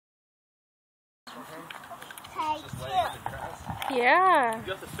Just laying in the grass? Yeah.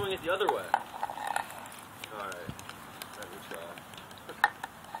 You have to swing it the other way. Alright. Let me try.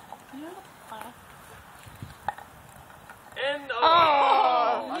 And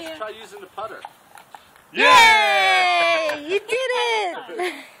Oh, let's yeah. try using the putter. Yay! You did it!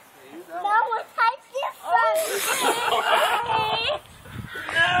 Now we'll take this one.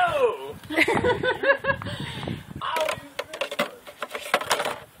 No!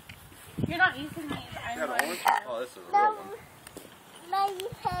 You're not using these. I'm going to. Oh, this is a real one. May you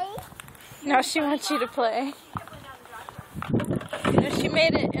pay? No, she wants you to play. No, she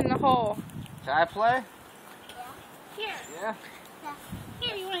made it in the hole. Can I play? Here. Yeah.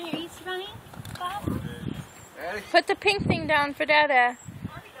 Here, you want your Easter bunny, Bob? Ready? Put the pink thing down for Dada.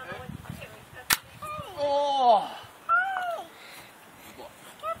 Oh! Hey!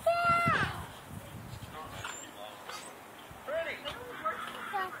 Get back!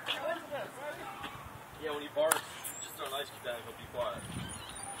 Yeah, when he barks, just throw an ice cube down and he'll be quiet.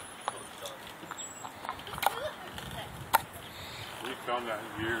 We filmed that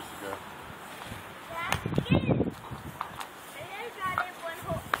years ago.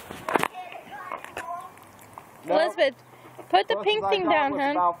 No. Elizabeth, put the pink thing down,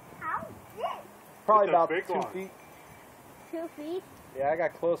 hon. Probably It's a about big 2 one. feet. 2 feet? Yeah, I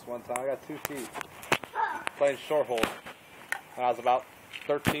got close one time. I got 2 feet. Playing short hole. When I was about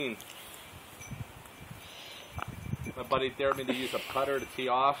 13. My buddy dared me to use a putter to tee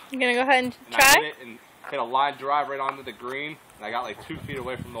off. You gonna go ahead and And I try? hit it and hit a line drive right onto the green. And I got like 2 feet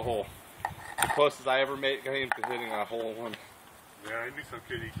away from the hole. The closest I ever made came to hitting a hole in one. Yeah, I knew some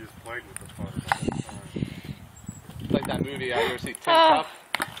kid he just played with the putter all the time. It's like that movie. I ever see Tin Oh. Cup?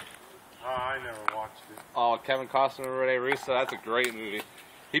 Oh, I never watched it. Oh, Kevin Costner and Rene Russo. That's a great movie.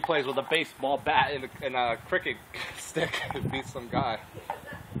 He plays with a baseball bat and a cricket stick and beats some guy.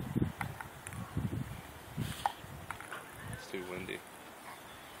 It's too windy.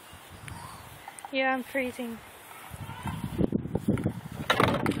 Yeah, I'm freezing.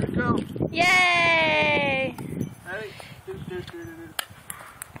 Here we go. Yay! Ready?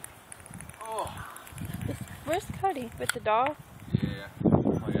 Oh. Where's Cody? With the dog? Yeah.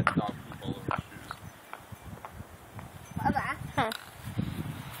 Oh, I got dog poop all over his shoes. Bye-bye. Huh.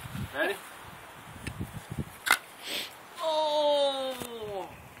 Ready? Oh!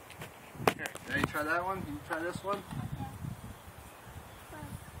 Okay, ready? Try that one? You try this one?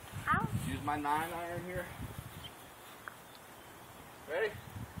 How? Use my 9-iron here. Ready?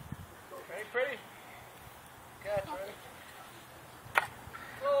 Ready, pretty? Catch, ready?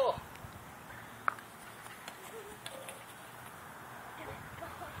 Oh!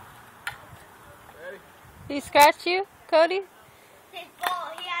 Ready? Did he scratch you, Cody? His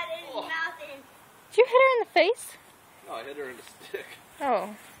ball, he had it in his mouth and... Did you hit her in the face? No, I hit her in the stick.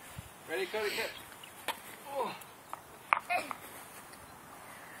 Oh. Ready, Cody, catch. Oh.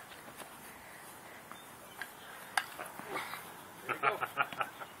 There you go.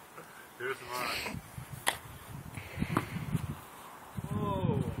 Here's mine.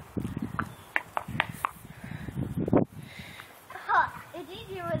 Oh. Huh, it's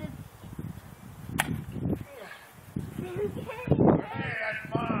easier when it's